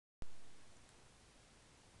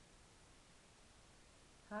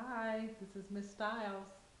This is Miss Styles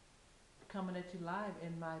coming at you live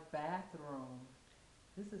in my bathroom.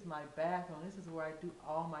 This is my bathroom. This is where I do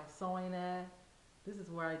all my sewing at. This is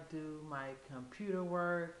where I do my computer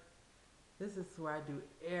work. This is where I do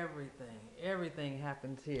everything. Everything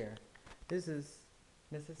happens here. This is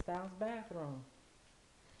Mrs. Styles' bathroom.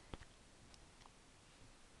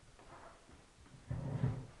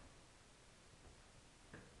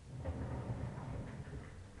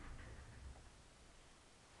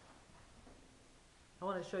 I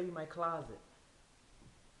want to show you my closet.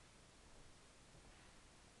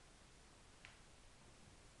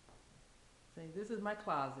 See, this is my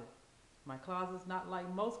closet. My closet's not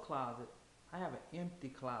like most closets. I have an empty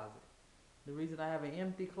closet. The reason I have an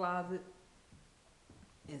empty closet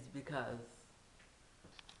is because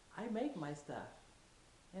I make my stuff.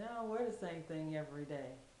 And I don't wear the same thing every day.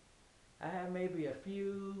 I have maybe a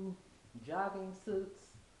few jogging suits,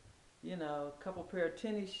 a couple pair of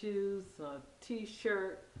tennis shoes, a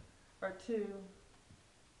t-shirt or two.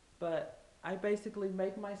 But I basically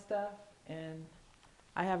make my stuff and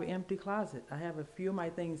I have an empty closet. I have a few of my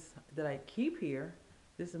things that I keep here.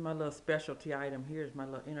 This is my little specialty item. Here's my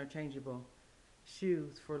little interchangeable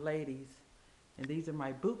shoes for ladies. And these are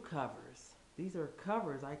my boot covers. These are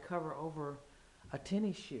covers I cover over a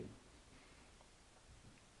tennis shoe.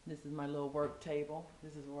 This is my little work table.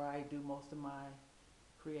 This is where I do most of my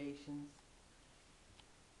creations.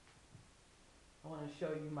 I want to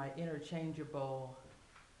show you my interchangeable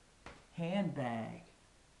handbag.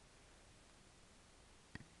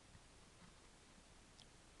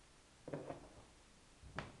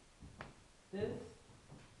 This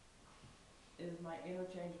is my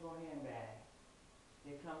interchangeable handbag.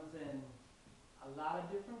 It comes in a lot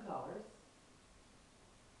of different colors.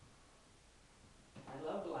 I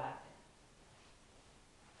love black.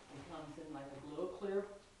 It comes in like a little clear,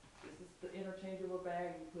 this is the interchangeable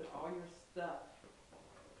bag. You put all your stuff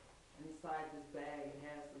inside this bag. It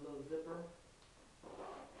has the little zipper.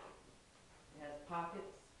 It has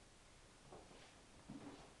pockets.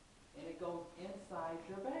 And it goes inside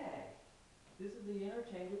your bag. This is the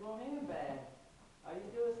interchangeable handbag. All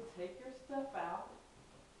you do is take your stuff out.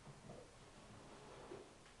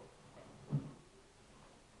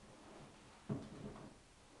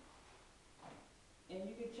 And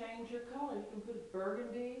you can change your color. You can put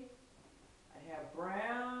burgundy. I have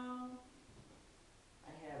brown.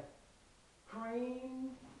 I have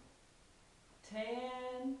cream,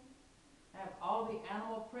 tan. I have all the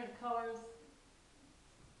animal print colors.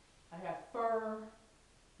 I have fur.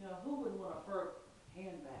 Who wouldn't want a fur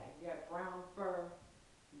handbag? You got brown fur.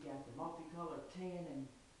 You got the multicolored tan and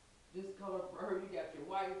this color fur. You got your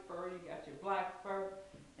white fur. You got your black fur.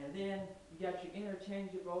 And then you got your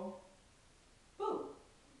interchangeable boot.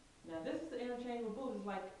 Now this is the interchangeable boot. It's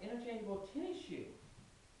like interchangeable tennis shoe.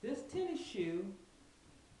 This tennis shoe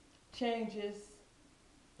changes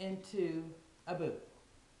into a boot.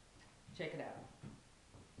 Check it out.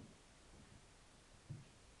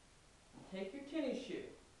 Take your tennis shoe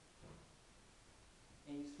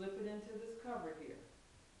and you slip it into this cover here.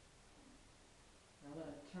 I'm going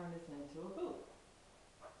to turn this into a boot.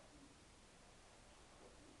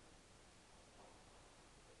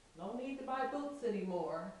 No need to buy boots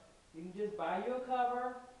anymore. You can just buy you a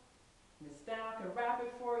cover. Miss Style can wrap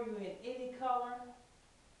it for you in any color.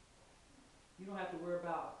 You don't have to worry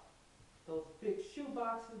about those big shoe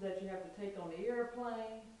boxes that you have to take on the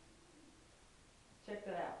airplane. Check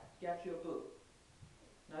that out. You got you a boot.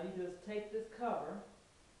 Now you just take this cover.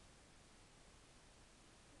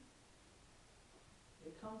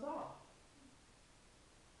 It comes off.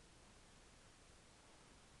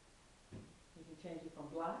 You can change it from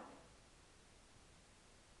black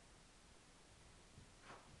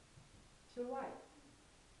to white.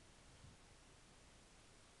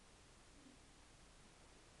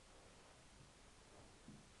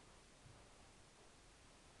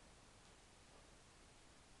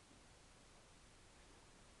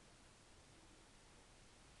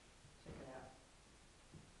 Check it out.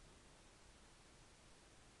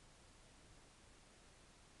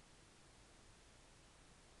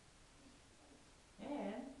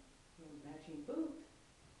 And your matching boot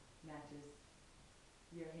matches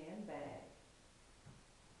your handbag.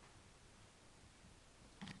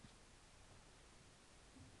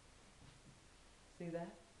 See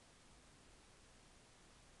that?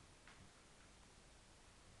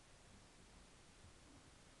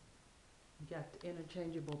 You got the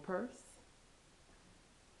interchangeable purse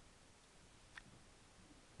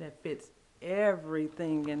that fits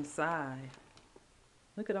everything inside.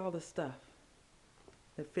 Look at all the stuff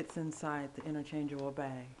that fits inside the interchangeable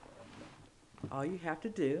bag. All you have to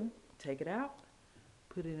do, take it out,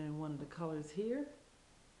 put it in one of the colors here,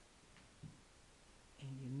 and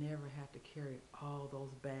you never have to carry all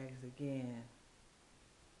those bags again.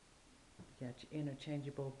 You got your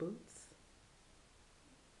interchangeable boots.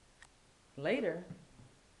 Later,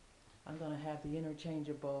 I'm going to have the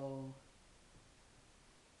interchangeable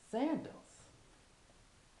sandals.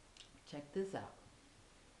 Check this out.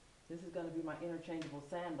 This is going to be my interchangeable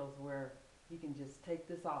sandals where you can just take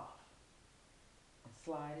this off and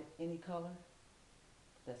slide it any color.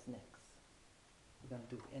 That's next. We're going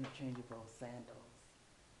to do interchangeable sandals.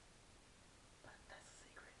 But that's a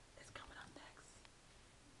secret. It's coming up next.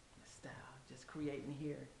 Miss Style just creating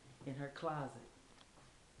here in her closet.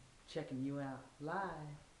 Checking you out live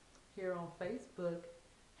here on Facebook.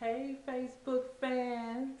 Hey Facebook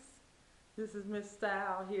fans. This is Miss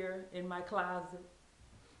Style here in my closet.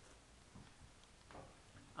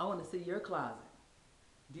 I want to see your closet.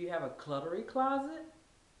 Do you have a cluttery closet?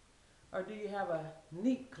 Or do you have a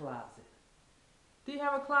neat closet? Do you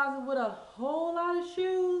have a closet with a whole lot of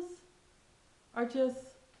shoes? Or just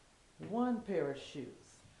one pair of shoes?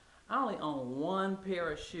 I only own one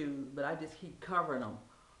pair of shoes, but I just keep covering them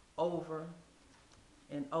over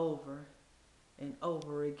and over and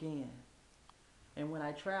over again. And when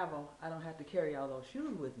I travel, I don't have to carry all those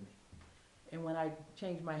shoes with me. And when I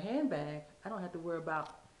change my handbag, I don't have to worry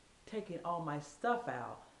about taking all my stuff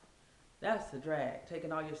out. That's the drag,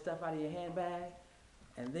 taking all your stuff out of your handbag,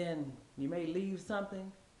 and then you may leave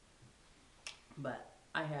something. But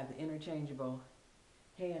I have the interchangeable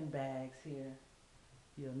handbags here.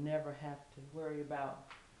 You'll never have to worry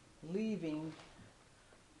about leaving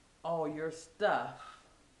all your stuff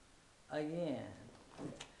again.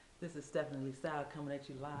 This is Stephanie Lee Style coming at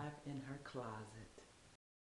you live in her closet.